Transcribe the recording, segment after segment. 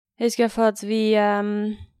Jeg husker i hvert fall at vi,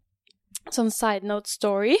 sånn side note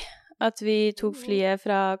story, at vi tok flyet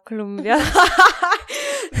fra Colombia.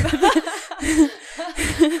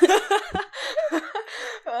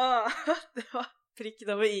 Det var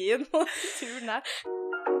prikken over i-en på turen her.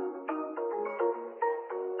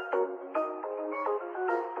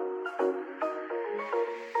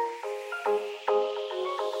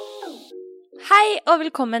 Hei og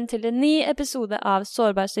velkommen til en ny episode av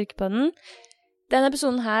Sårbar styrkepodden. Denne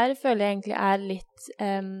episoden her føler jeg egentlig er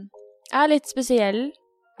litt spesiell,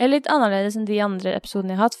 eller litt annerledes enn de andre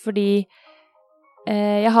episodene jeg har hatt, fordi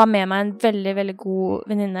jeg har med meg en veldig, veldig god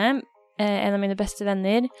venninne, en av mine beste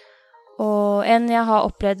venner, og en jeg har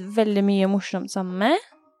opplevd veldig mye morsomt sammen med,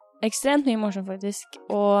 ekstremt mye morsomt faktisk,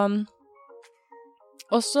 og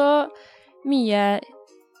også mye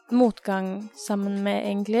motgang sammen med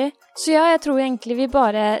egentlig. Så ja, jeg tror egentlig vi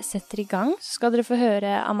bare setter i gang, så skal dere få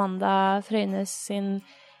høre Amanda Frøynes sin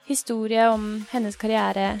historie om hennes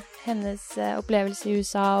karriere, hennes opplevelse i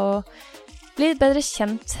USA, og bli litt bedre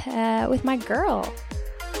kjent with my girl.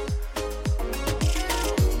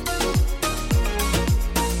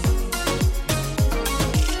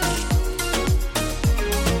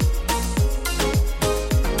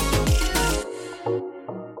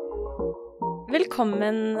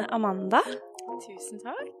 Velkommen, Amanda. Tusen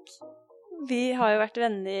takk. Vi har jo vært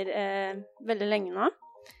venner veldig lenge nå,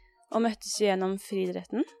 og møttes gjennom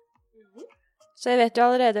friidretten. Så jeg vet jo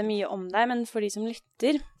allerede mye om deg, men for de som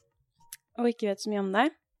lytter, og ikke vet så mye om deg,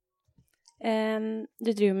 du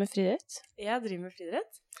driver med friidrett? Jeg driver med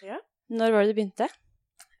friidrett, ja. Når var det du begynte?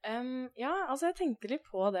 Ja, altså jeg tenkte litt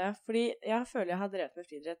på det, fordi jeg føler jeg har drevet med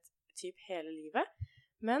friidrett typ hele livet.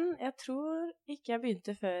 Men jeg tror ikke jeg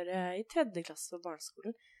begynte før i 3. klasse på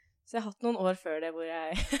barneskolen. Så jeg har hatt noen år før det hvor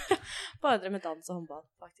jeg bare drev med dans og håndball,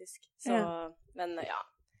 faktisk. Så, ja. Men ja,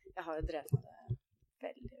 jeg har jo drevet med det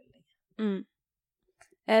veldig, veldig lenge.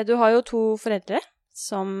 Du har jo 2 foreldre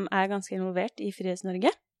som er ganske involvert i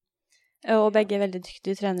Frøynes-Norge, og begge er veldig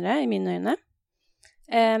dyktige trenere i mine øyne.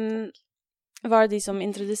 Var det de som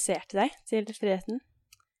introduserte deg til friidretten?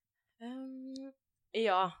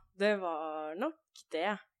 Ja, det var nok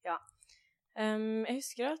det, ja. Jeg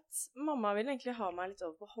husker at mamma ville egentlig ha meg litt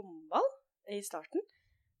over på håndball i starten.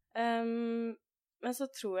 Men så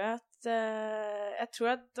tror jeg at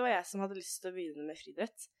det var jeg som hadde lyst til å begynne med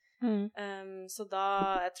friidrett. Så da,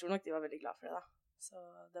 jeg tror nok de var veldig glad for det da. Så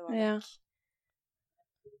det var nok...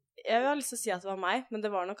 Jeg har lyst til å si at det var meg, men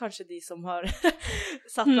det var nok kanskje de som har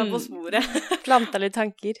satt meg på sporet. Plantet litt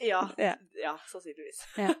tanker. Ja, sannsynligvis.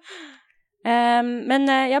 Ja. Men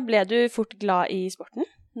ble du fort glad i sporten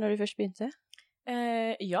når du først begynte?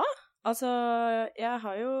 Ja, altså jeg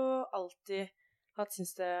har jo alltid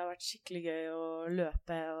syntes det har vært skikkelig gøy å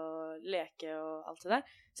løpe og leke og alt det der.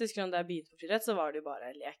 Så husker jeg da jeg begynte på friidrett, så var det jo bare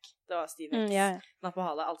lek. Det var stivvekt, napp på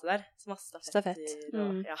hale, alt det der. Så masse stafetter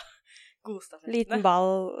og god stafetter. Liten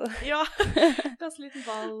ball. Ja, ganske liten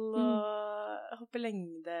ball og hoppe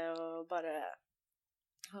lengde og bare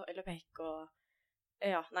eller pekk og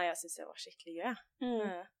ja, nei, jeg synes det var skikkelig gøy.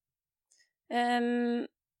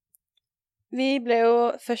 Vi ble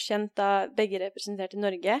jo først kjent da begge representerte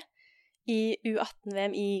Norge i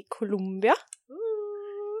U18-VM i Colombia.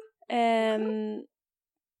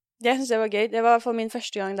 Jeg synes det var gøy. Det var i hvert fall min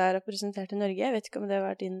første gang da jeg representerte Norge. Jeg vet ikke om det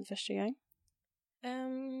var din første gang.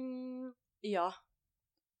 Ja,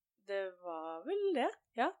 det var vel det,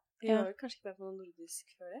 ja. Jeg var jo kanskje ikke med på noe nordisk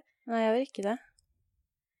før det. Nei, jeg var ikke det.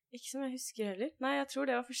 Ikke som jeg husker heller. Nei, jeg tror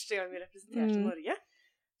det var første gang vi representerte Norge.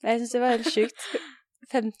 Jeg synes det var helt sykt.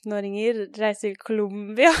 15-åringer reiser til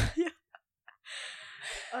Colombia.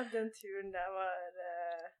 Ja, den turen der var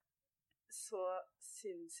så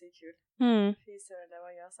sinnssykt kul. Fy søren, det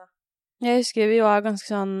var gøy, altså. Jeg husker vi var ganske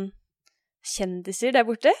sånn kjendiser der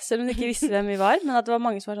borte, selv om de ikke visste hvem vi var, men at det var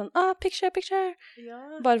mange som var sånn, picture, picture.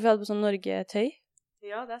 Ja. Bare for vi hadde på sånn Norge-tøy.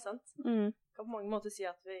 Ja, det er sant. Kan på mange måter si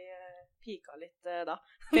at vi pika litt da.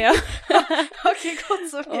 Ja. Har ikke gått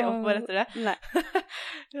så mye oppover etter det. Nei.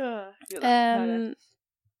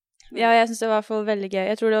 Jeg synes det var i hvert fall veldig gøy.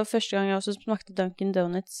 Jeg tror det var første gang jeg også smakte Dunkin'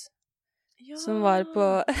 Donuts, som var på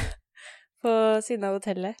siden av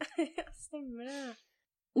hotellet. Ja, stemmer det.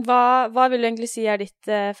 Hva vil du egentlig si er ditt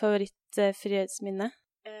favorittfrihetsminne?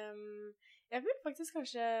 Jeg vil faktisk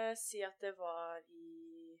kanskje si at det var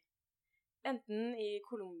enten i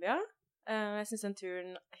Colombia. Jeg synes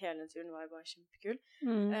hele den turen var bare kjempekul.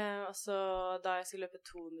 Og så da jeg skulle løpe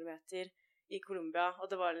 200 meter i Colombia,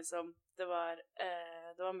 og det var liksom, det var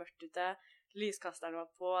mørkt ute, lyskasteren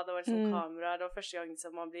var på, det var liksom kamera, det var første gang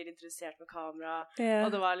som man blir introdusert med kamera,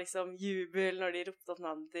 og det var liksom jubel når de ropte opp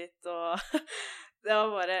navnet ditt, og Det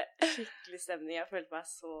var bare skikkelig stemning. Jeg følte meg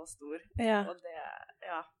så stor. Ja. Og det,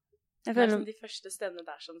 ja. Jeg Det føler... som de første stedene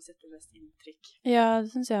der som sitter mest inntrykk. Ja,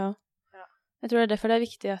 det synes jeg også. Ja. Jeg tror det er derfor det er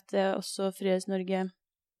viktig at også Frøynes Norge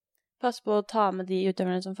passer på å ta med de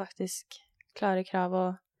utøverne som faktisk klarer krav og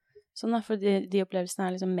sånn da, for de opplevelsene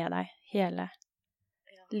er liksom med deg hele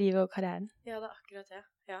livet og karrieren. Ja, det er akkurat det.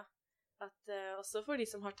 Ja. At også for de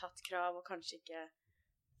som har tatt krav og kanskje ikke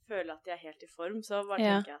føler at de er helt i form, så bare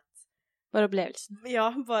tenker jeg at bare opplevelsen. Ja,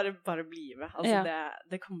 bare bli med. Altså,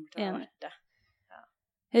 det kommer til å være verdt det.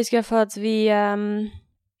 Jeg husker i hvert fall at vi,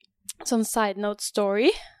 sånn side note story,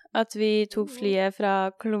 at vi tok flyet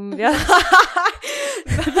fra Colombia.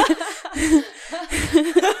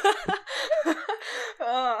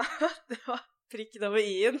 Det var prikken over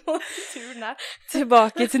i-en, og turen her.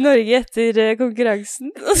 Tilbake til Norge etter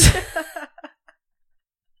konkurransen.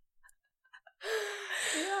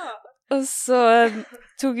 Og så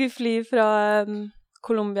tok vi fly fra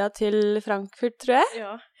Colombia til Frankfurt, tror jeg.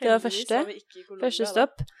 Ja, det var første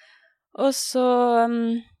stopp. Og så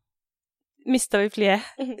mistet vi flyet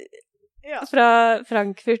fra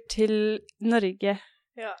Frankfurt til Norge.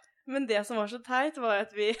 Ja, men det som var så teit var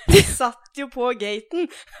at vi satt jo på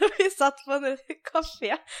gaten. Vi satt på en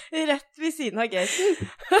kafé rett ved siden av gaten.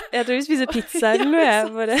 Jeg tror vi spiser pizza eller noe,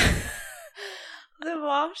 jeg bare... Det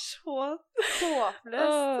var så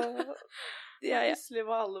håpløst. Plutselig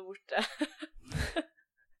var alle borte.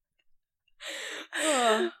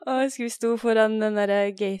 Jeg husker vi sto foran den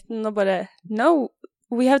der gaten og bare No,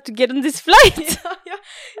 we have to get on this flight!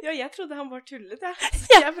 Ja, jeg trodde han bare tullet,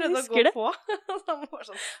 jeg prøvde å gå på. Han var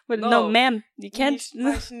sånn, no, ma'am, you can't.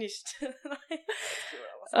 Nicht.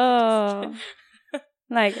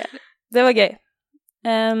 Nei, det var gøy.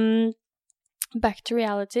 Back to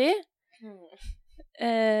reality.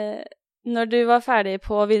 Når du var ferdig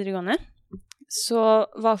på videregående, så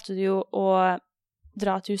valgte du jo å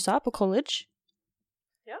dra til USA på college.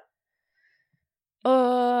 Ja.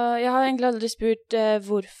 Og jeg har egentlig aldri spurt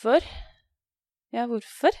hvorfor. Ja,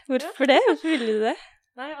 hvorfor? Hvorfor det? Hvorfor ville du det?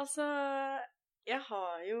 Nei, altså, jeg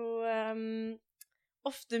har jo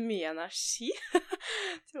ofte mye energi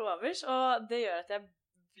til overs, og det gjør at jeg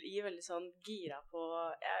blir veldig sånn gira på,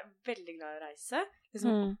 jeg er veldig glad i å reise,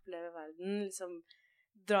 liksom oppleve verden, liksom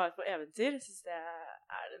dra ut på eventyr. Jeg synes det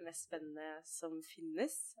er det mest spennende som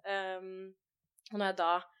finnes. Og når jeg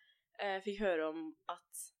da fikk høre om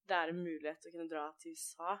at det er en mulighet til å kunne dra til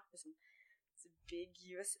USA, liksom, big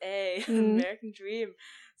USA, American dream,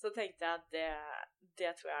 så tenkte jeg at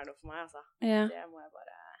det tror jeg er noe for meg, altså. Ja. Det må jeg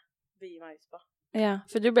bare begi meg ut på. Ja,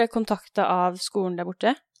 for du ble kontaktet av skolen der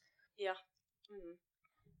borte? Ja.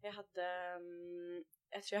 Jeg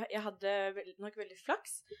tror jeg hadde nok veldig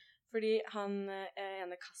flaks, fordi han,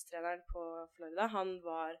 ene kasttreneren på Florida, han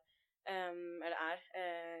var, eller er,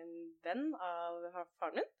 en venn av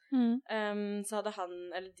faren min. Så hadde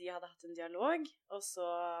de hadde hatt en dialog, og så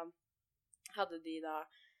hadde de da,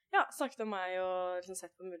 snakket om meg og liksom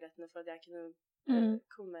sett på mulighetene for at jeg kunne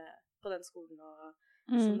komme på den skolen og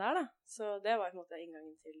sånn der da. Så det var på en måte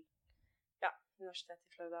inngangen til, universitetet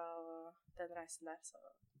i Florida og den reisen der, så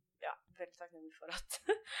veldig takknemlig for at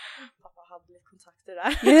pappa hadde litt kontakter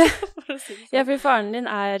der. For å si det sånn. Ja, for faren din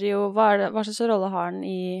er jo, hva slags rolle har han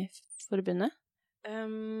i forbundet?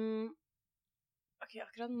 Ok,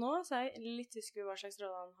 akkurat nå så er jeg litt usikker hva slags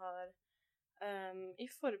rolle han har i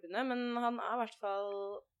forbundet, men han er i hvert fall,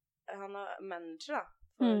 han er manager da,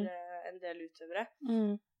 for en del utøvere.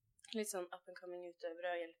 Litt sånn up-and-coming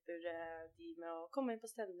utøvere, og hjelper de med å komme inn på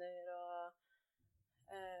stevner og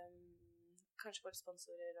kanskje både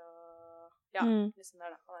sponsorer og liksom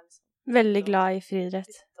der da. Han er liksom veldig glad i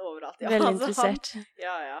friidrett. Litt overalt, veldig interessert.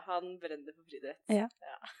 Han brenner på friidrett. Ja.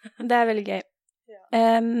 Det er veldig gøy.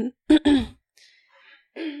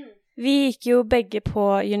 Vi gikk jo begge på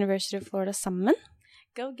University of Florida sammen.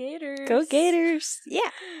 Go Gators! Go Gators!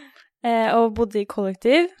 Yeah! Og bodde i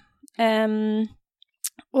kollektiv.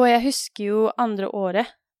 Og jeg husker jo andre året,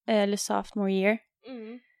 eller sophomore year,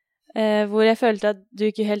 hvor jeg følte at du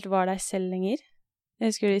ikke helt var deg selv lenger. Jeg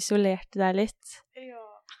husker du isolerte deg litt. Ja.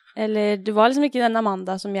 Eller du var liksom ikke den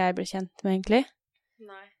Amanda som jeg ble kjent med, egentlig.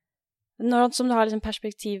 Nei. Når som du har liksom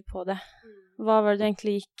perspektiv på det. Hva var det du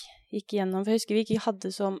egentlig gikk igjennom? For jeg husker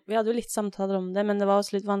vi hadde jo litt samtaler om det, men det var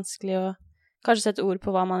også litt vanskelig å kanskje sette ord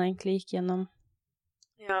på hva man egentlig gikk igjennom.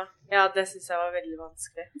 Ja, det synes jeg var veldig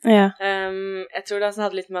vanskelig. Ja. Jeg tror det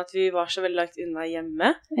hadde litt med at vi var så veldig langt unna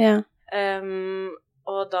hjemme. Ja.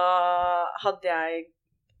 Og da hadde jeg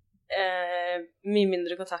mye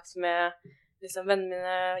mindre kontakt med liksom, vennene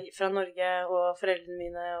mine fra Norge og foreldrene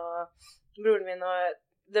mine og broren min, og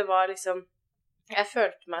det var liksom, jeg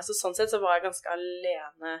følte meg, så sånn sett så var jeg ganske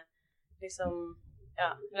alene liksom ja,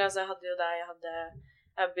 altså jeg hadde jo deg, jeg hadde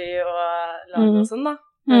Abby og lag og sånn da.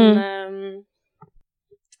 Men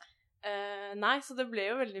nei, så det ble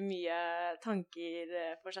jo veldig mye tanker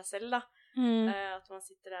for seg selv da. At man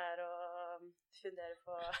sitter der og funderer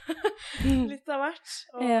på litt av hvert,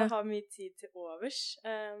 og har mye tid til overs.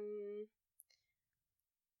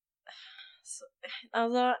 Så,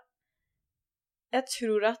 altså, jeg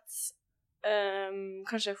tror at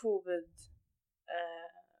kanskje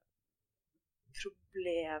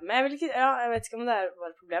hovedproblemet, jeg vet ikke om det var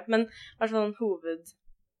et problem, men i hvert fall en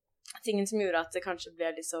hovedtingen som gjorde at det kanskje ble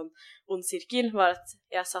litt sånn ond sirkel, var at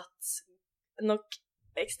jeg satt nok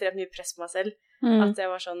ekstremt mye press på meg selv. At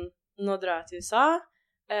jeg var sånn, nå drar jeg til USA,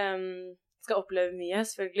 skal oppleve mye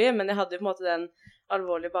selvfølgelig, men jeg hadde jo på en måte den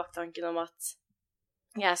alvorlige baktanken om at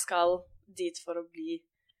jeg skal dit for å bli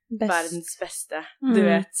verdens beste. Du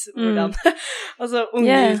vet hvordan. Altså,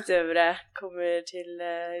 unge utøvere kommer til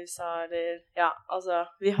USA, eller ja, altså,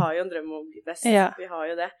 vi har jo en drøm om å bli best. Vi har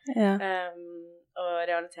jo det. Og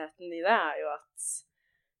realiteten i det er jo at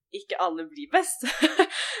ikke alle blir best,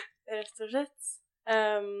 rett og slett.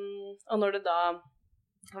 Og når det da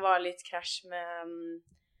var litt krasj med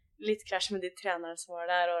de trenerne som var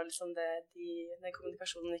der, og liksom den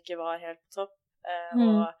kommunikasjonen ikke var helt på topp,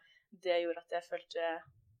 og det gjorde at jeg følte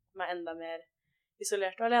meg enda mer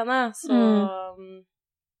isolert og alene, så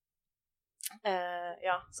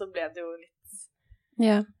så ble det jo litt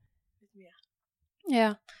mye.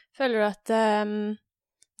 Ja. Føler du at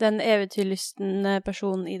den eventyrlystne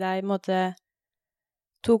personen i deg måtte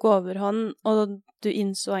tok overhånd, og du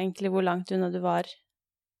innså egentlig hvor langt unna du var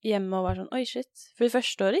hjemme og var sånn, oi shit, for det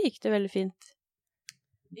første året gikk det veldig fint.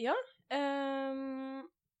 Ja,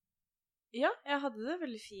 jeg hadde det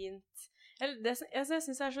veldig fint. Jeg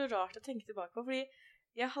synes det er så rart å tenke tilbake på, fordi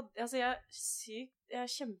jeg er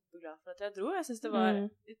kjempeglad for at jeg dro. Jeg synes det var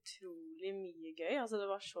utrolig mye gøy. Altså, det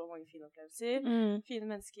var så mange fine opplevelser, fine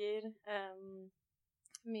mennesker,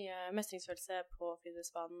 mye mestringsfølelse på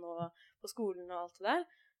friidrettsbanen og på skolen og alt det der.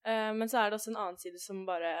 Men så er det også en annen side som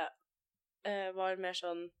bare var mer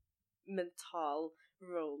sånn mental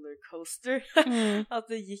rollercoaster. At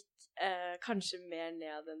det gikk kanskje mer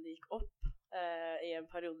ned enn det gikk opp i en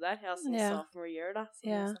periode der. Ja, sånn sophomore year da, som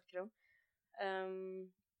vi snakker om.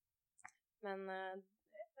 Men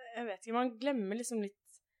jeg vet ikke, man glemmer liksom litt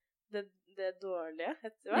det dårlige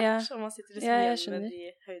etter hvert, og man sitter liksom igjen med de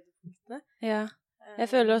høydepunktene. Ja, jeg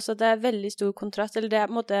føler også at det er veldig stor kontrast, eller det er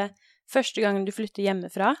på en måte første gangen du flytter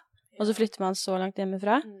hjemmefra, og så flytter man så langt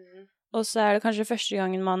hjemmefra, og så er det kanskje første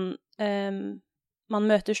gangen man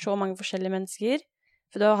møter så mange forskjellige mennesker,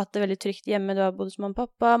 for du har hatt det veldig trygt hjemme, du har bodd hos mamma og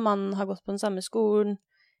pappa, man har gått på den samme skolen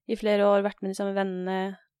i flere år, vært med de samme vennene,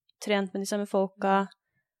 trent med de samme folka,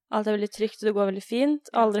 alt er veldig trygt, og det går veldig fint,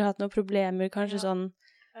 aldri hatt noen problemer, kanskje sånn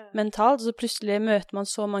mentalt, og så plutselig møter man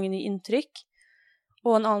så mange nye inntrykk,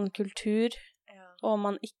 og en annen kultur, og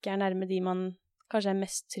man ikke er nærme de man kanskje er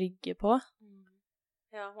mest trygge på.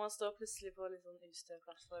 Ja, man står plutselig på litt sånn ustøv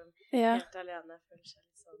plattform, helt alene, føler seg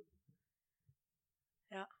litt sånn,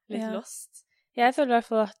 litt lost. Jeg føler i hvert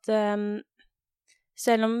fall at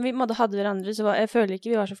selv om vi hadde hverandre, så jeg føler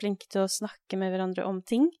ikke vi var så flinke til å snakke med hverandre om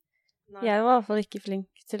ting. Nei. Jeg var i hvert fall ikke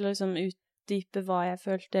flink til å liksom utdype hva jeg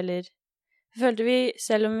følte, eller jeg følte vi,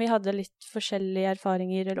 selv om vi hadde litt forskjellige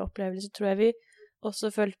erfaringer eller opplevelser, tror jeg vi også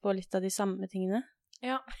følte på litt av de samme tingene.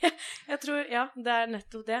 Ja, jeg tror, det er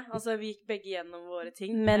nettopp det. Altså, vi gikk begge gjennom våre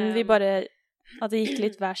ting. Men vi bare, at det gikk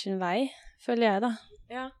litt hver sin vei, føler jeg da.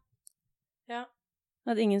 Ja.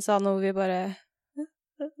 At ingen sa noe, vi bare...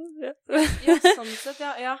 Ja, sånn sett,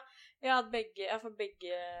 for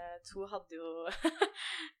begge to hadde jo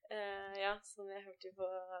som jeg hørte på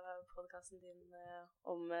podcasten din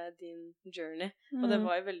om din journey, og det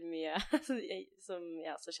var jo veldig mye som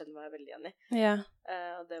jeg også kjenner meg veldig igjen i,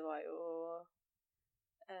 og det var jo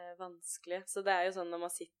vanskelig, så det er jo sånn når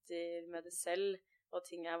man sitter med det selv og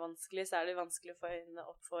ting er vanskelig, så er det vanskelig å få øynene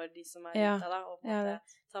opp for de som er rundt deg da, og på en måte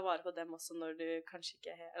ta vare på dem også når du kanskje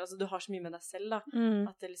ikke er altså du har så mye med deg selv da,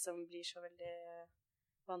 at det liksom blir så veldig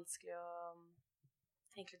vanskelig å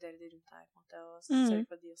inkludere de rundt deg på en måte, og sørge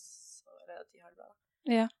for at de også, at de har det bra da.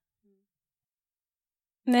 Ja.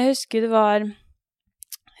 Men jeg husker det var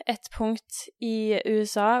et punkt i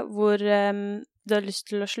USA hvor du hadde lyst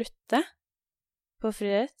til å slutte på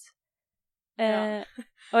frihet.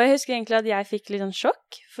 Og jeg husker egentlig at jeg fikk litt sånn sjokk,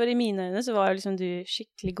 for i mine øyne så var jo liksom du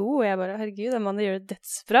skikkelig god, og jeg bare, herregud, den mannen gjør det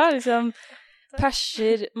dødsbra, liksom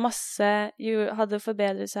perser masse, hadde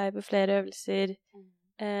forbedret seg på flere øvelser,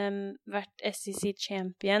 vært SEC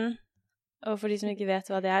champion, og for de som ikke vet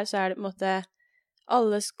hva det er, så er det på en måte,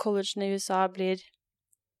 alle collegene i USA blir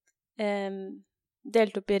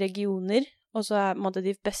delt opp i regioner, og så på en måte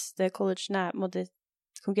de beste collegene på en måte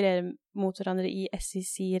konkurrerer mot hverandre i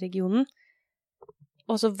SEC-regionen.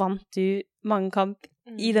 Og så vant du mange kamp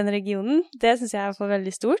i den regionen. Det synes jeg er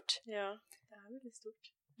veldig stort. Ja, det er veldig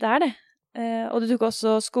stort. Det er det. Og du tok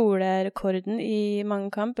også skolerekorden i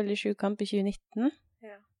mange kamp, eller 7 kamp i 2019.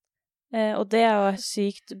 Ja. Og det er jo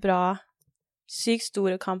sykt bra, sykt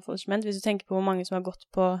store accomplishment, hvis du tenker på hvor mange som har gått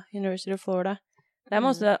på University of Florida. Det er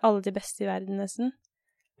også alle de beste i verden, nesten.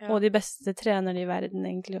 Ja. Og de beste trenerne i verden,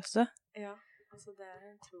 egentlig også. Ja, altså det er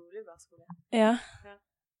en utrolig bra skole. Ja.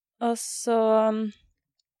 Og så,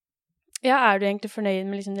 ja, er du egentlig fornøyd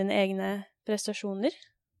med liksom dine egne prestasjoner?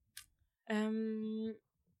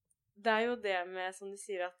 Det er jo det med, som du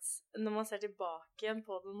sier, at når man ser tilbake igjen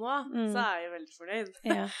på det nå, så er jeg veldig fornøyd.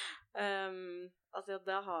 Ja. Altså,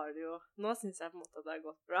 da har du jo... Nå synes jeg på en måte at det har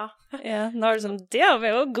gått bra. Ja, nå er det sånn, det er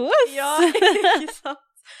jo god! Ja, ikke sant?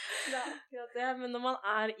 Det er akkurat det. Men når man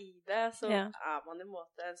er i det, så er man i en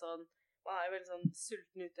måte en sånn... Man er jo veldig sånn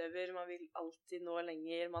sulten utøver, man vil alltid nå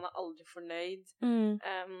lenger, man er aldri fornøyd.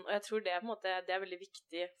 Og jeg tror det på en måte, det er veldig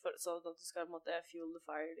viktig for sånn at du skal på en måte fuel the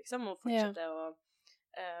fire, liksom, og fortsette å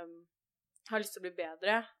ha lyst til å bli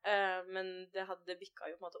bedre. Men det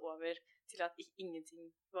bikket jo på en måte over til at ingenting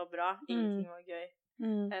var bra, ingenting var gøy,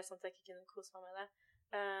 sånn at jeg ikke kunne kose meg med det.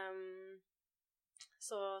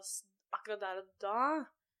 Så akkurat der og da,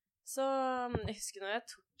 så jeg husker når jeg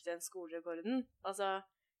tok den skolerekorden, altså,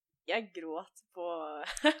 jeg gråt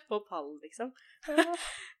på pallen, liksom.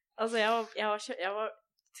 Altså, jeg var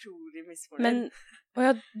utrolig misfornøyd.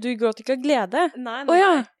 Men, du gråt ikke av glede? Nei.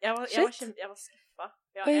 Jeg var skuffet.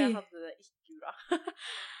 Ja, jeg hadde det ikke bra.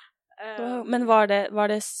 Men var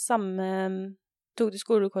det samme... Tok du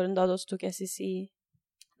skolerekorden da du også tok SEC?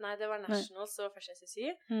 Nei, det var Nationals, det var først SEC,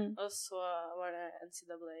 og så var det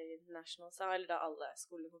NCAA Nationals, eller da alle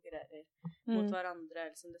skoler konkurrerer mot hverandre,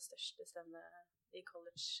 liksom det største stemmet i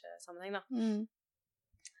college-sammenheng, da.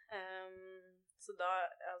 Så da,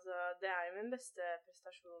 altså, det er jo min beste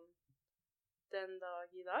prestasjon den dag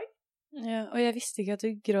i dag. Ja, og jeg visste ikke at du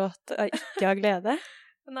gråt ikke av glede.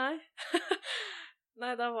 Nei.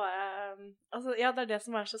 Nei, da var jeg... Altså, ja, det er det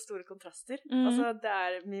som er så store kontraster. Altså, det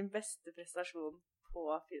er min beste prestasjon på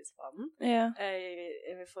friluftsbanen. Ja.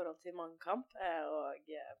 I forhold til mannkamp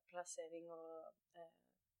og plassering og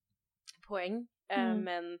poeng.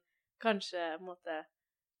 Men kanskje på en måte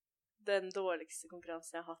den dårligste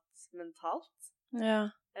konkurransen jeg har hatt mentalt. Ja.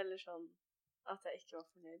 Eller sånn at jeg ikke var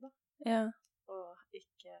fornøyd, da. Ja. Og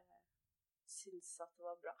ikke synes at det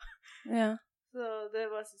var bra. Ja. Så det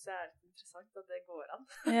synes jeg er litt interessant at det går an.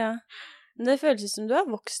 Ja. Men det føles som du har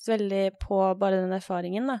vokst veldig på bare den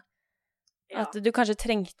erfaringen, da. Ja. At du kanskje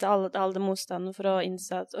trengte all det motstanden for å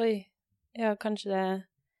innse at oi, ja, kanskje det...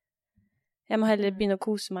 Jeg må heller begynne å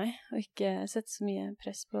kose meg, og ikke sette så mye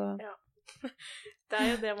press på... Ja. Det er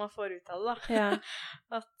jo det man får ut av det, da. Ja.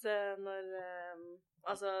 At når...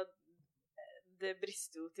 altså, det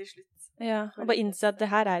brister jo til slutt. Ja, og bare innse at det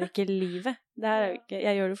her er ikke livet. Det her er jo ikke...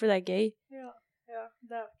 Jeg gjør det fordi det er gøy. Ja,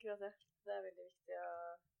 det er akkurat det. Det er veldig viktig å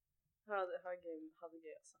ha det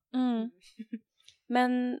gøy også.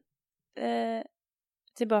 Men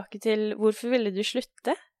tilbake til hvorfor ville du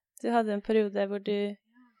slutte? Du hadde en periode hvor du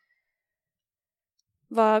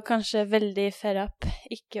var kanskje veldig fed up,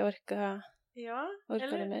 ikke orka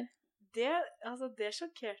det mer. Det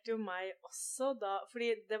sjokkerte jo meg også da, fordi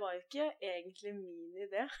det var jo ikke egentlig min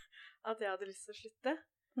idé at jeg hadde lyst til å slutte.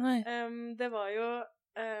 Nei. Det var jo,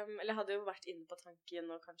 eller jeg hadde jo vært inne på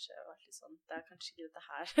tanken og kanskje vært litt sånn, det er kanskje ikke dette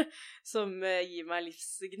her som gir meg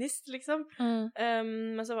livsgnist, liksom.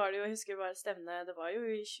 Men så var det jo, jeg husker bare stevne, det var jo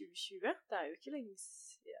i 2020, det er jo ikke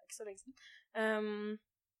så lenge siden.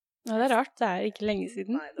 Ja, det er rart, det er ikke lenge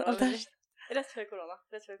siden. Nei, det var rett før korona.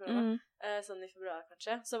 Sånn i februar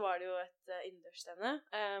kanskje. Så var det jo et innendørsstevne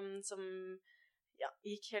som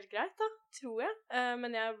gikk helt greit da, tror jeg.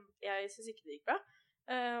 Men jeg synes ikke det gikk bra.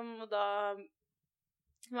 Og da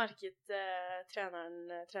merket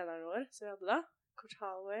treneren vår, som vi hadde da, Coach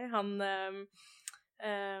Holloway, han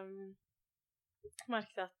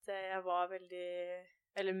merket at jeg var veldig,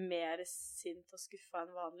 eller mer sint og skuffet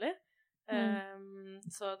enn vanlig.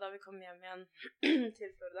 Så da vi kom hjem igjen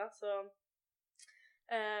til Florida, så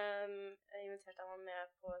jeg inviterte han med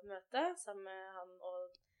på et møte sammen med han og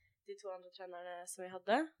de 2 andre trenerne som vi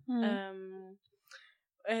hadde.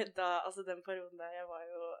 Da, altså den perioden der, jeg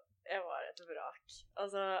var et vrak.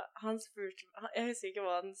 Altså, han spurte, jeg husker ikke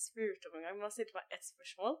hva han spurte om en gang, men han stilte meg ett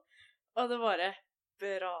spørsmål, og det bare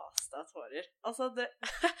braste av tårer. Altså,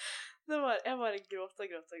 jeg bare gråt.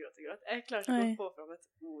 Jeg klarte ikke å få fram et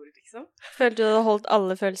ord, liksom. Følte du hadde holdt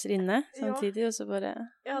alle følelser inne samtidig, og så bare...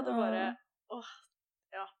 Ja, det bare...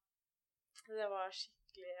 Det var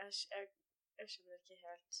skikkelig, jeg skjønner ikke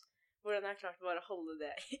helt hvordan jeg klarte bare å holde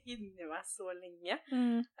det inni meg så lenge.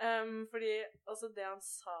 Fordi også det han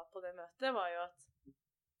sa på det møtet var jo at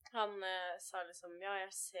han sa liksom, ja,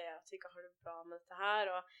 jeg ser at du ikke har det bra med dette her,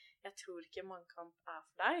 og jeg tror ikke mannkamp for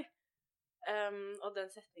deg. Og den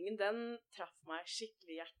setningen, den traff meg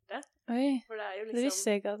skikkelig i hjertet. Oi, for det jo liksom... det visste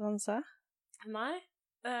jeg ikke at han sa. Nei,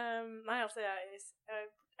 altså jeg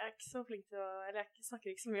er ikke så flink til å, eller jeg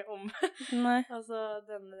snakker ikke så mye om altså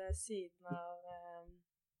denne siden av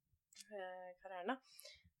karrieren da.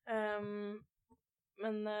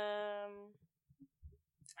 Men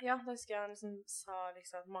ja, da husker jeg han liksom sa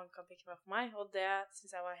liksom at mannkamp ikke var for meg, og det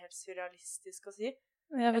synes jeg var helt surrealistisk å si.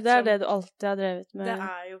 Ja, for det det du alltid har drevet med. Det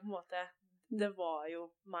jo på en måte, det var jo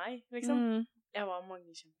meg, liksom. Jeg var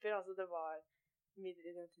mangekjemper, altså det var min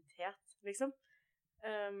identitet, liksom.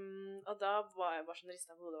 Og da var jeg bare sånn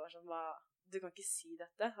ristet på hodet, og var sånn, du kan ikke si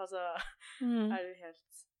dette, altså, du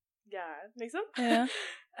helt gæren, liksom? Ja.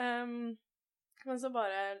 Men så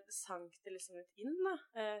bare sank det liksom litt inn da,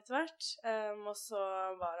 etter hvert. Og så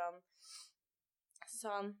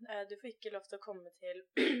sa han, du får ikke lov til å komme til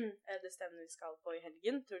det stevnet vi skal på i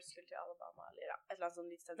helgen. Tror du skulle til Alabama, eller et eller annet sånt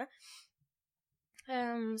litt stevne.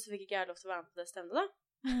 Så fikk ikke jeg lov til å være med på det stevnet da.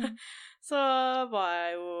 Så var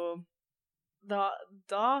jeg jo,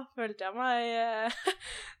 da følte jeg meg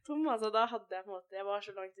tom, altså da hadde jeg på en måte, jeg var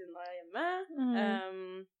så langt unna hjemme,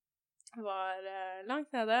 var langt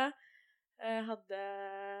nede. Jeg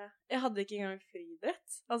hadde ikke engang friidrett.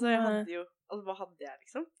 Altså, jeg hadde jo... Altså, hva hadde jeg,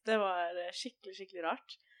 liksom? Det var skikkelig, skikkelig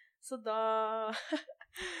rart. Så da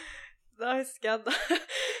husker jeg da...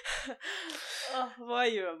 hva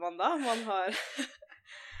gjør man da? Man har...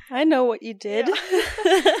 I know what you did. Ja.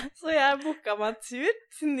 Så jeg booket meg en tur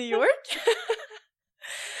til New York.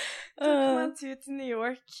 Tok meg en tur til New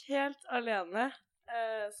York helt alene.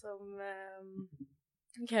 Som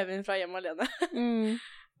Kevin fra Hjem Alene.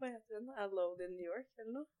 Hva heter den? Alone in New York,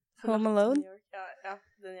 eller noe? Home Alone? Ja,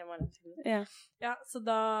 den Hjem Alene-filmen. Ja, så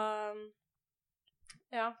da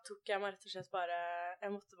tok jeg meg rett og slett bare, jeg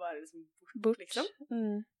måtte bare liksom bort. Liksom.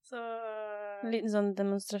 Så... En liten sånn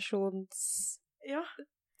demonstrasjons... Ja.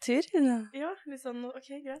 Tur? Ja, litt sånn, ok,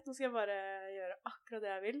 greit, nå skal jeg bare gjøre akkurat det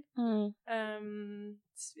jeg vil.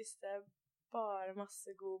 Spiste bare masse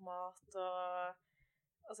god mat, og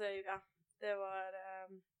altså, ja, det var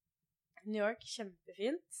New York,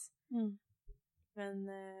 kjempefint, men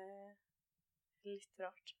litt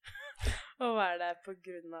rart å være der på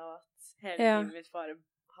grunn av at hele livet mitt bare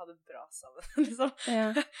hadde bra sammen, liksom.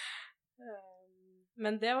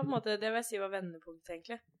 Men det var på en måte, det vil jeg si var vendepunkt,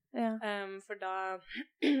 egentlig. For da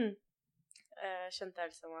skjønte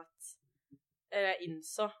jeg liksom at jeg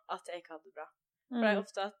innså at jeg ikke hadde det bra. For det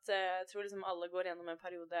ofte at jeg tror liksom alle går gjennom en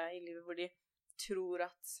periode i livet hvor de tror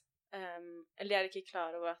at eller de ikke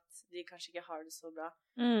klar over at de kanskje ikke har det så bra.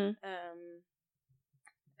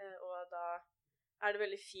 Og da det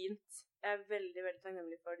veldig fint. Jeg veldig, veldig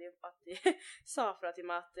takknemlig for at de sa fra til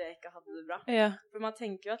meg at jeg ikke hadde det bra. For man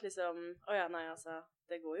tenker jo at liksom, nei, altså,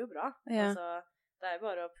 det går jo bra. Altså, det jo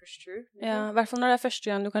bare å push through. Liksom. Ja, i hvert fall når det første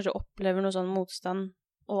gang du kanskje opplever noe sånn motstand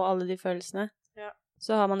og alle de følelsene,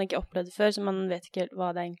 så har man ikke opplevd det før, så man vet ikke helt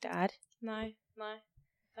hva det egentlig Nei,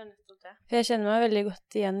 det nettopp det. For jeg kjenner meg veldig godt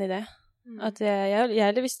igjen i det. At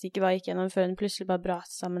jeg visste ikke hva jeg gikk gjennom før den plutselig bare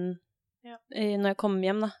brat sammen når jeg kom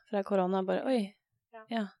hjem da, fra korona, bare,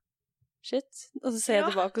 shit. Og så ser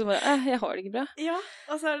jeg tilbake og så bare, jeg har det ikke bra. Ja,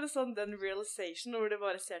 og så det sånn den realization hvor du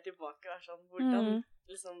bare ser tilbake og sånn, hvordan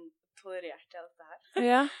liksom tolererte jeg dette her?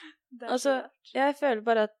 Ja, altså, jeg føler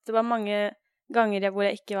bare at det var mange ganger hvor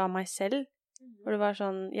jeg ikke var meg selv, hvor det var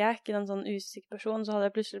sånn, jeg ikke en sånn usikker person, så hadde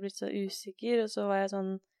jeg plutselig blitt så usikker, og så var jeg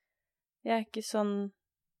sånn, jeg ikke sånn,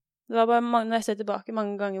 det var bare når jeg ser tilbake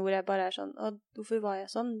mange ganger hvor jeg bare sånn, hvorfor var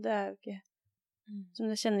jeg sånn? Det jo ikke,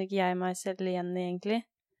 det kjenner ikke jeg meg selv igjen i egentlig.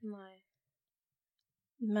 Nei.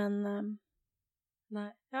 Men, nei,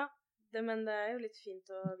 men det jo litt fint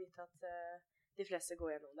å vite at de fleste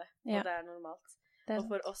går gjennom det, og det normalt. Og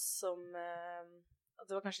for oss som,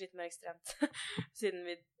 det var kanskje litt mer ekstremt, siden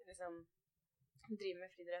vi liksom driver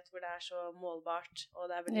med friidrett hvor det så målbart, og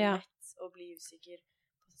det veldig lett å bli usikker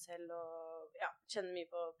på seg selv, og kjenne mye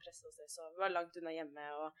på press og stress, og vi var langt unna hjemme,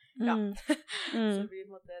 og så blir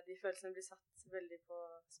på en måte, de følelsene blir satt veldig på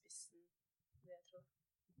spissen, det jeg tror.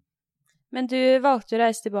 Men du valgte å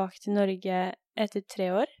reise tilbake til Norge etter 3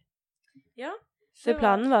 år? Ja. For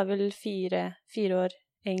planen var vel 4 år,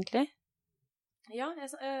 egentlig? Ja, jeg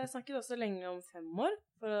snakket også lenge om 5 år,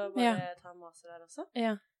 for å bare ta en master der også.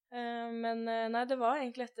 Ja. Men nei, det var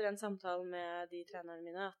egentlig etter en samtale med de trenerne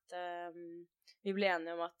mine at vi ble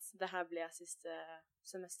enige om at det her ble siste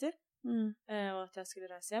semester. og at jeg skulle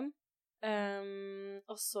reise hjem.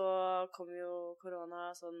 Og så kom jo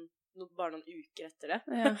korona sånn bare noen uker etter det.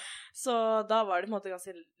 Ja. Så da var det på en måte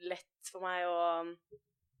ganske lett for meg å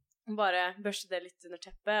bare børste det litt under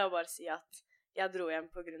teppet og bare si at jeg dro hjem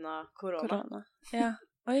på grunn av korona. Ja,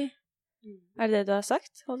 oi. Er det du har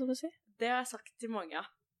sagt, holdt du på å si? Det har jeg sagt til mange, ja.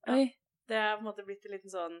 Oi. Det har på en måte blitt en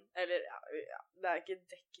liten sånn, eller ja, det er ikke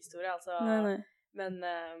dekkhistorie, altså. Nei. Men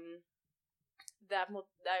det er på en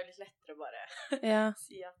måte, det er jo litt lettere å bare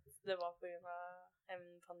si at det var på grunn av en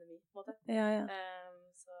pandemi, på en måte. Ja.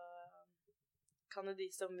 Så kan jo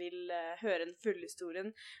de som vil høre den fulle historien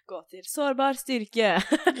gå til Sårbar styrke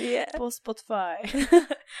på Spotify.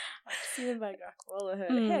 Siden Bergrakvold og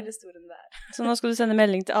høre hele historien der. Så nå skal du sende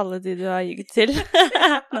melding til alle de du har gitt til.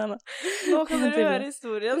 Nei. Nå kan dere høre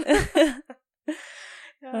historien.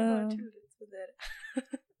 Jeg har bare tullet med dere.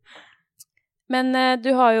 Men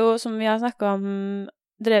du har jo, som vi har snakket om,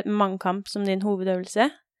 drevet med mannkamp som din hovedøvelse.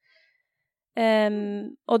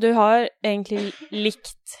 Og du har egentlig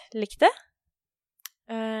likt det?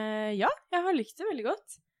 Ja, jeg har likt det veldig godt.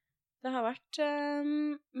 Det har vært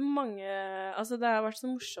altså det har vært så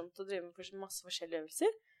morsomt å drive med masse forskjellige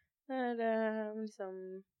øvelser. Liksom,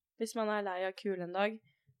 hvis man er lei av kul en dag,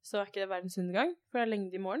 så er ikke det verdens undergang, for det er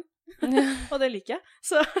lengde i morgen. Og det liker jeg.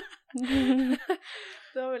 Så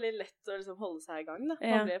det var veldig lett å liksom holde seg i gang, da.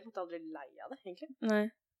 Man ble på en måte aldri lei av det, egentlig. Nei.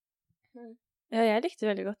 Ja, jeg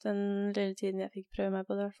likte veldig godt den lille tiden jeg fikk prøve meg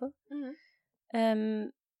på det, i hvert fall.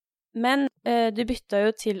 Men du bytta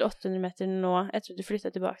jo til 800 meter nå etter at du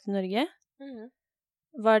flyttet tilbake til Norge.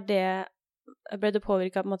 Ble du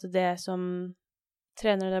påvirket av på en måte det som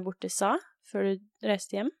trenere der borte sa før du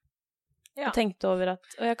reiste hjem? Ja. Og tenkte over at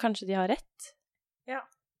kanskje de har rett? Ja.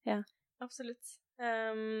 Absolutt.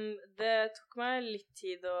 Det tok meg litt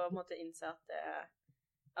tid å på en måte innse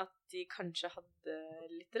at de kanskje hadde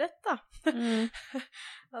litt rett, da.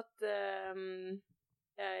 At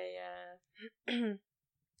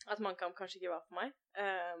at mannkamp kanskje ikke var for meg.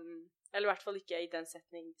 Eller i hvert fall ikke i den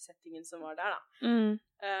settingen som var der, da.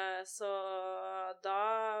 Så da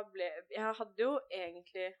jeg hadde jo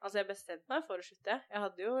egentlig, altså jeg bestemte meg for å slutte. Jeg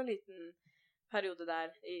hadde jo en liten periode der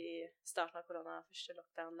i starten av korona, første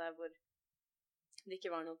lockdown, der hvor det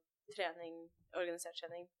ikke var noe organisert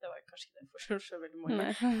trening. Det var kanskje ikke det for så veldig mange.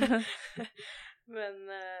 Men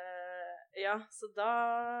ja, så da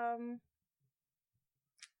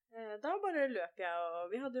bare løp jeg,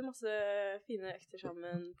 og vi hadde jo masse fine økter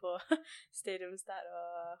sammen på stadiums der,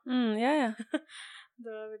 og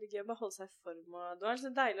det var veldig gøy å bare holde seg i form, og det var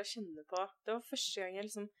liksom deilig å kjenne på. Det var første gang jeg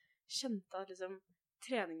liksom kjente at liksom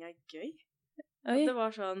trening er gøy. Og det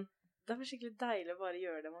var sånn, det var skikkelig deilig å bare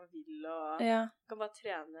gjøre det man vil, og kan bare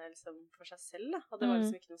trene liksom for seg selv, da. Og det var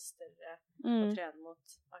liksom ikke noe større å trene mot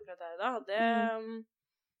akkurat der da, og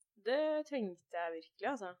det trengte jeg virkelig,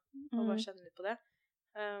 altså, å bare kjenne litt på det.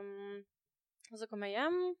 Og så kom jeg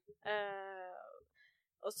hjem,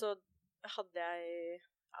 og så hadde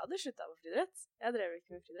jeg sluttet på friidrett. Jeg drev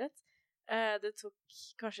ikke med friidrett. Det tok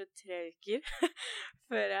kanskje 3 uker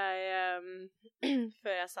før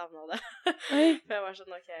jeg savnet det. For jeg var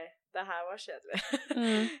sånn, ok, det her var kjedelig.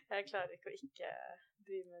 Jeg klarer ikke å ikke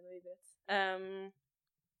drive med noe idrett.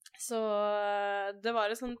 Så det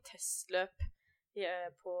var et sånn testløp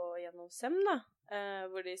gjennom SEM, da,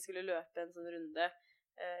 hvor de skulle løpe en sånn runde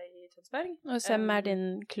i Tønsberg. Og SEM er din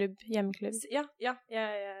klubb, hjemmeklubb? Ja,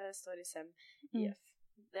 jeg står i SEM IF.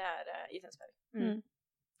 Det er i Tønsberg.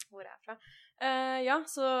 Hvor jeg er fra. Ja,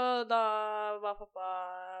 så da var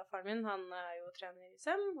faren min, han er jo trener i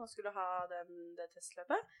SEM, og skulle ha det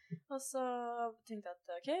testløpet. Og så tenkte jeg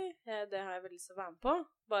at ok, det har jeg veldig lyst til å være med på,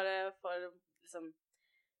 bare for liksom,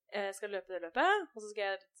 jeg skal løpe det løpet, og så skal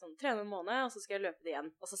jeg sånn, trene en måned, og så skal jeg løpe det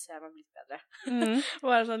igjen, og så ser jeg meg litt bedre.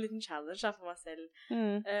 Og være sånn en liten challenge da, for meg selv.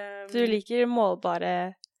 Du liker målbare...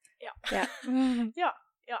 Ja. Ja,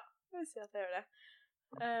 jeg vil si at jeg gjør det.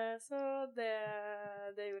 Så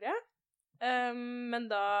det gjorde jeg.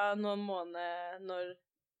 Men da noen måneder, når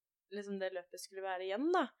liksom det løpet skulle være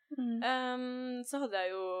igjen da, så hadde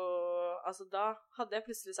jeg jo, altså da hadde jeg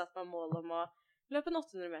plutselig satt meg mål om å løpe en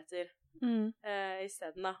 800 meter i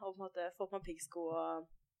stedet da, og på en måte få på meg piggsko og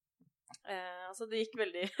altså det gikk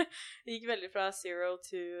veldig fra 0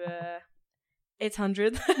 to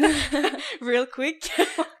 800 real quick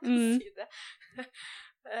si det.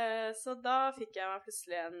 Så da fikk jeg meg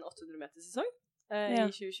plutselig en 800 meter sesong i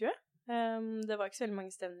 2020. Det var ikke så veldig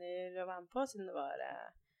mange stevner å være med på, siden det var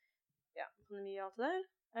pandemi og alt det der.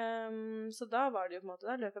 Så da var det jo på en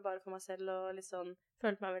måte, da løp jeg bare for meg selv og litt sånn,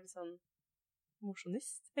 følte meg veldig sånn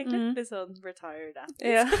mosjonist, egentlig. Litt sånn retired athlete.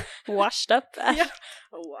 Ja. Washed up. Ja.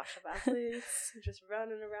 Washed up athletes, just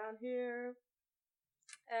running around here.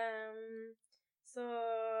 Så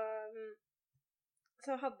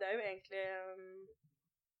hadde jeg jo egentlig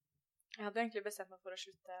jeg hadde egentlig bestemt meg for å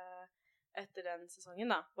slutte etter den sesongen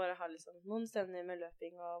da, bare ha liksom noen stevner med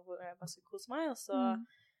løping og hvor jeg bare skulle kose meg, og så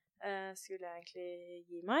skulle jeg egentlig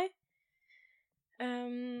gi meg.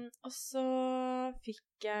 Og så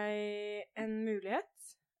fikk jeg en mulighet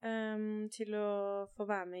til å få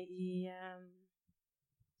være med i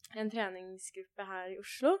en treningsgruppe her i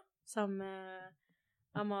Oslo, sammen med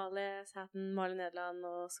Amalie Sæten, Malin Nederland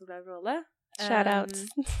og Solveig Bråle. Shout out.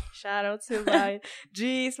 Shout out to my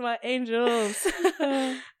G's, my angels.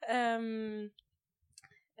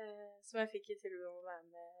 Så jeg fikk tilbud om å være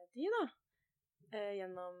med de da,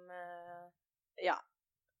 gjennom,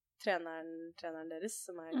 treneren deres,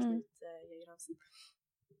 som Knut Jørgensen.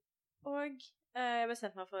 Og jeg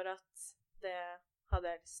bestemte meg for at det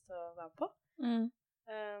hadde jeg lyst til å være på.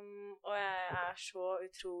 Og jeg så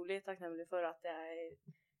utrolig takknemlig for at jeg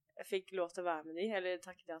fikk lov til å være med de, eller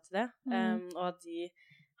takket ja til det, og at de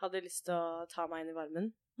hadde lyst til å ta meg inn i varmen,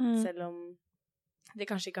 selv om de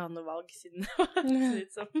kanskje ikke hadde noe valg, siden det var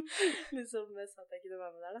litt som jeg sa at jeg kunne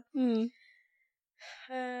være med der da.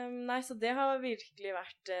 Nei, så det har virkelig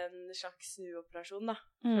vært en slags snuoperasjon da,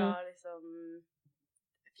 fra liksom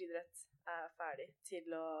friidrett er ferdig til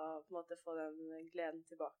å på en måte få den gleden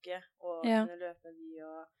tilbake, og kunne løpe med de,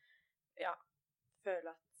 og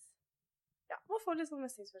føle at man får litt sånn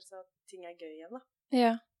mestringsfølelse at ting er gøy igjen da.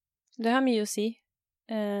 Ja, det har mye å si.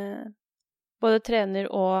 Både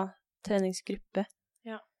trener og treningsgruppe.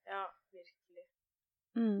 Ja, virkelig.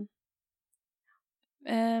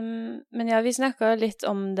 Men ja, vi snakket litt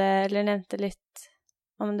om det, eller nevnte litt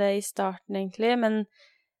om det i starten egentlig, men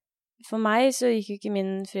for meg så gikk jo ikke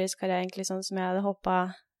min friidrettskarriere egentlig sånn som jeg hadde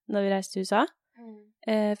håpet når vi reiste til USA.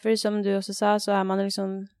 For som du også sa, så er man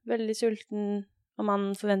liksom veldig sulten, og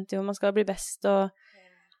man forventer jo man skal bli best, og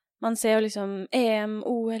man ser jo liksom EM,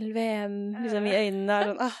 OL, VM liksom i øynene,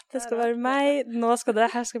 og sånn, det skal være meg,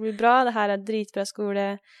 det her skal bli bra, det her er dritbra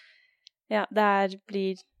skole, ja, det her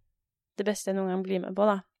blir det beste jeg noen gang blir med på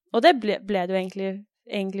da. Og det ble det jo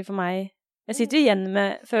egentlig for meg. Jeg sitter jo igjen med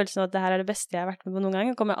følelsen av at det her er det beste jeg har vært med på noen gang.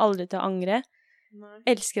 Jeg kommer aldri til å angre.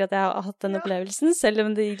 Elsker at jeg har hatt den opplevelsen, selv om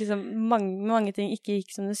det liksom mange ting ikke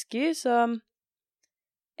gikk som det skulle, så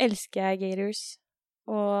elsker jeg Gators,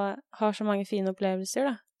 og har så mange fine opplevelser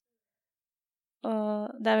da.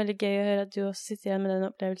 Og det er veldig gøy å høre at du også sitter igjen med den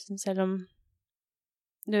opplevelsen, selv om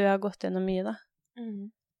du har gått gjennom mye da.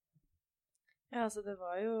 Ja, altså det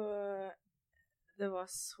var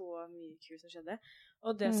så mye kult som skjedde.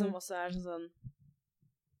 Og det som også er sånn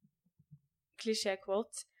kliché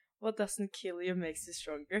quote, what doesn't kill you makes you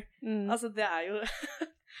stronger. Altså det er jo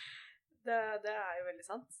det er jo veldig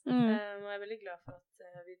sant. Og jeg er veldig glad for at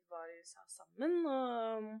vi var i USA sammen,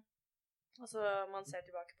 og så man ser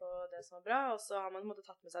tilbake på det som var bra, og så har man på en måte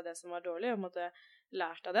tatt med seg det som var dårlig, og på en måte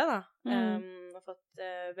lært av det da. Og fått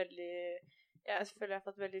jeg føler jeg har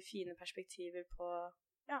fått veldig fine perspektiver på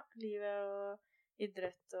livet og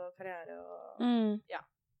idrett og karriere og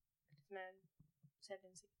litt mer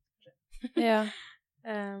selvinnsikt kanskje.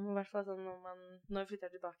 I hvert fall sånn når vi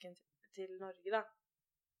flytter tilbake til Norge da,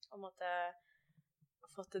 og måtte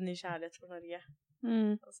fått en ny kjærlighet for Norge.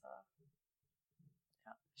 Og så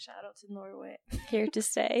shout out to Norway. Here to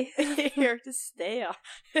stay. Here to stay, ja.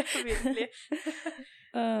 Virkelig.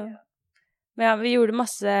 Men ja, vi gjorde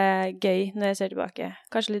masse gøy når jeg ser tilbake.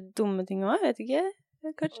 Kanskje litt dumme ting også, vet ikke.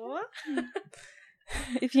 Kanskje.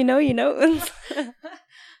 If you know, you know.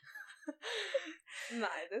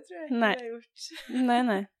 Nei, det tror jeg ikke jeg har gjort.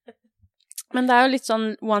 Nei. Men det er jo litt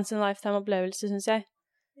sånn once in a lifetime opplevelse, synes jeg.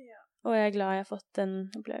 Og jeg er glad jeg har fått den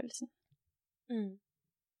opplevelsen.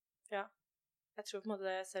 Ja. Jeg tror på en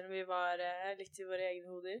måte, selv om vi var litt i våre egne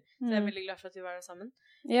hoder, så jeg er veldig glad for at vi var der sammen.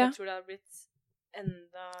 Jeg tror det hadde blitt jeg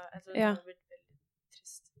tror det hadde blitt veldig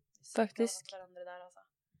trist. Faktisk. Der, altså.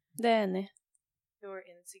 Det er enig. We were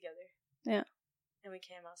in it together. Yeah. And we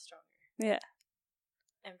came out stronger. Yeah.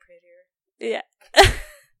 And prettier. Yeah.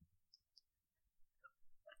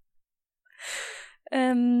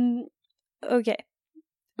 Ok.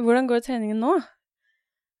 Hvordan går treningen nå?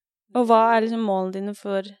 Og hva er liksom målene dine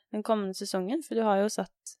for den kommende sesongen? For du har jo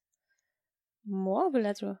satt mål, vil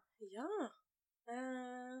jeg tro.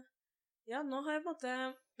 Ja, nå har jeg på en måte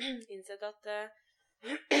innsett at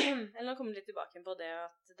eller nå kommer jeg litt tilbake på det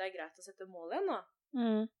at det er greit å sette mål igjen nå.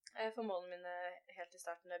 For målene mine helt i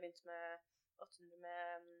starten da jeg begynte med 800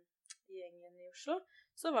 med gjengen i Oslo,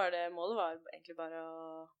 så var målet var egentlig bare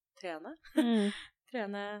å trene.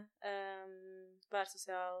 trene, være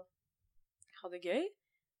sosial, ha det gøy.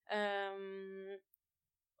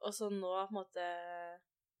 Og så nå på en måte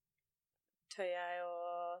tør jeg å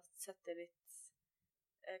sette litt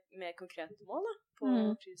mer konkrete mål da, på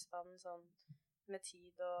frysbanen, sånn med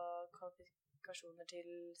tid og kvalifikasjoner til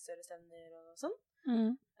større stevner og sånn.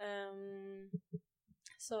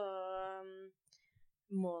 Så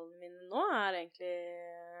målene mine nå er egentlig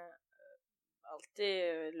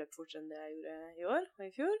alltid løp fortere enn det jeg gjorde i år og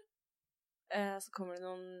i fjor. Så kommer det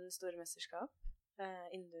noen store mesterskap,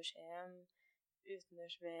 innendørs-EM,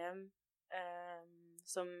 utendørs-VM,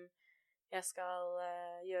 som jeg skal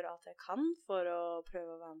gjøre alt jeg kan for å prøve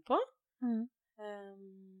å være med på.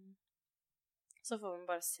 Så får man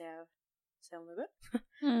bare se om det går,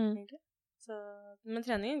 egentlig. Så, men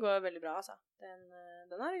treningen går veldig bra, altså.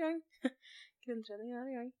 Den er i gang. Grunntreningen er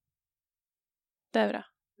i gang. Det er bra.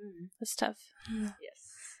 It's tough. Yes.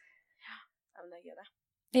 Ja, men det er gøy det.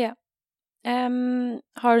 Ja.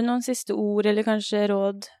 Har du noen siste ord, eller kanskje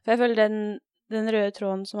råd? For jeg føler den røde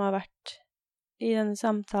tråden som har vært i denne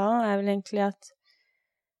samtalen, er vel egentlig at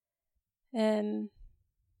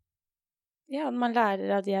man lærer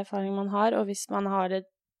av de erfaringene man har, og hvis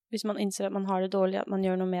man innser at man har det dårlig, at man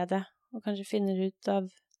gjør noe med det, og kanskje finner ut av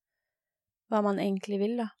hva man egentlig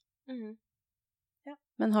vil, da. Ja.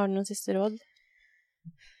 Men har du noen siste råd?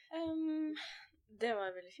 Det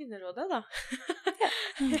var veldig fine råd, da.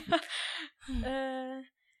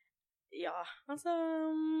 Ja, altså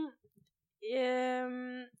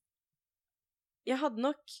jeg hadde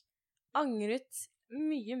nok angret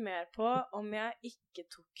mye mer på om jeg ikke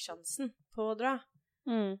tok sjansen på å dra.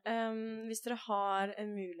 Hvis dere har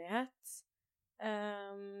en mulighet,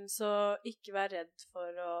 så ikke vær redd for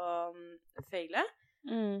å feile.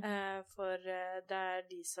 For det er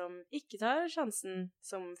de som ikke tar sjansen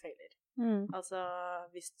som feiler. Altså,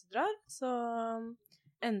 hvis du drar, så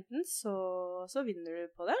enten så vinner du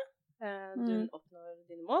på det, du oppnår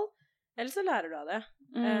dine mål, eller så lærer du av det.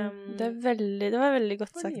 Det var veldig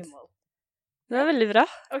godt sagt. Mål. Det var veldig bra.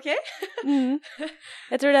 Ok.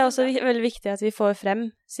 Jeg tror det er også veldig viktig at vi får frem,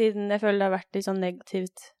 siden jeg føler det har vært litt sånn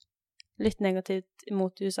litt negativt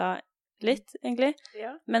mot USA, litt, egentlig.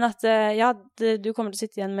 Ja. Men at, du kommer til å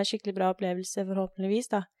sitte igjen med skikkelig bra opplevelse,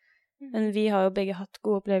 forhåpentligvis, da. Men vi har jo begge hatt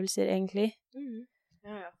gode opplevelser, egentlig.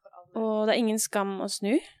 Ja, for alle. Og det er ingen skam å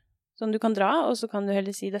snu. Sånn, du kan dra, og så kan du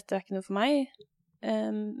heller si, dette er ikke noe for meg.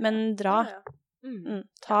 Men dra.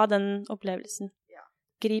 Ta den opplevelsen. Ja.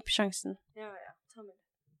 Grip sjansen. Ja, ta med det.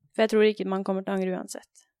 For jeg tror ikke man kommer til å angre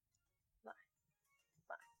uansett. Nei,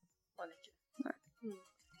 man ikke. Nei.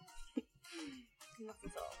 Not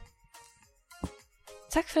at all.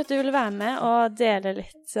 Takk for at du ville være med og dele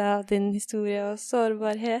litt av din historie og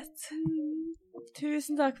sårbarhet.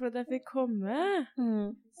 Tusen takk for at jeg fikk komme.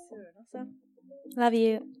 Søren, altså. Love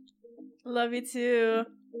you. Love you too.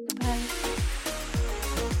 Bye.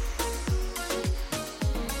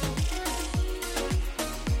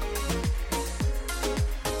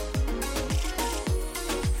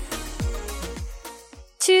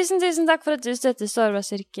 Tusen takk for at du støtter Sårbar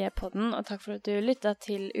Styrke-podden, og takk for at du lyttet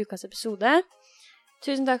til ukas episode.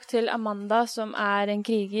 Tusen takk til Amanda, som er en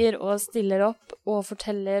kriger og stiller opp og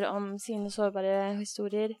forteller om sine sårbare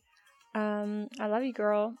historier. I love you,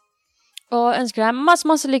 girl. Og ønsker deg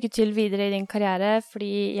masse lykke til videre i din karriere,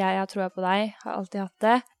 fordi jeg har troa på deg, har alltid hatt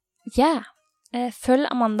det. Følg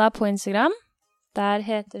Amanda på Instagram. Der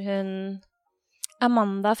heter hun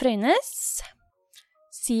Amanda Frøynes.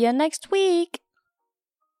 See you next week!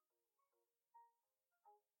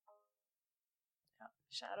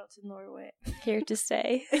 Shout out to Norway. Here to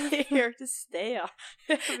stay. Here to stay, ja.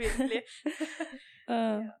 Virkelig.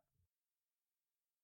 Ja.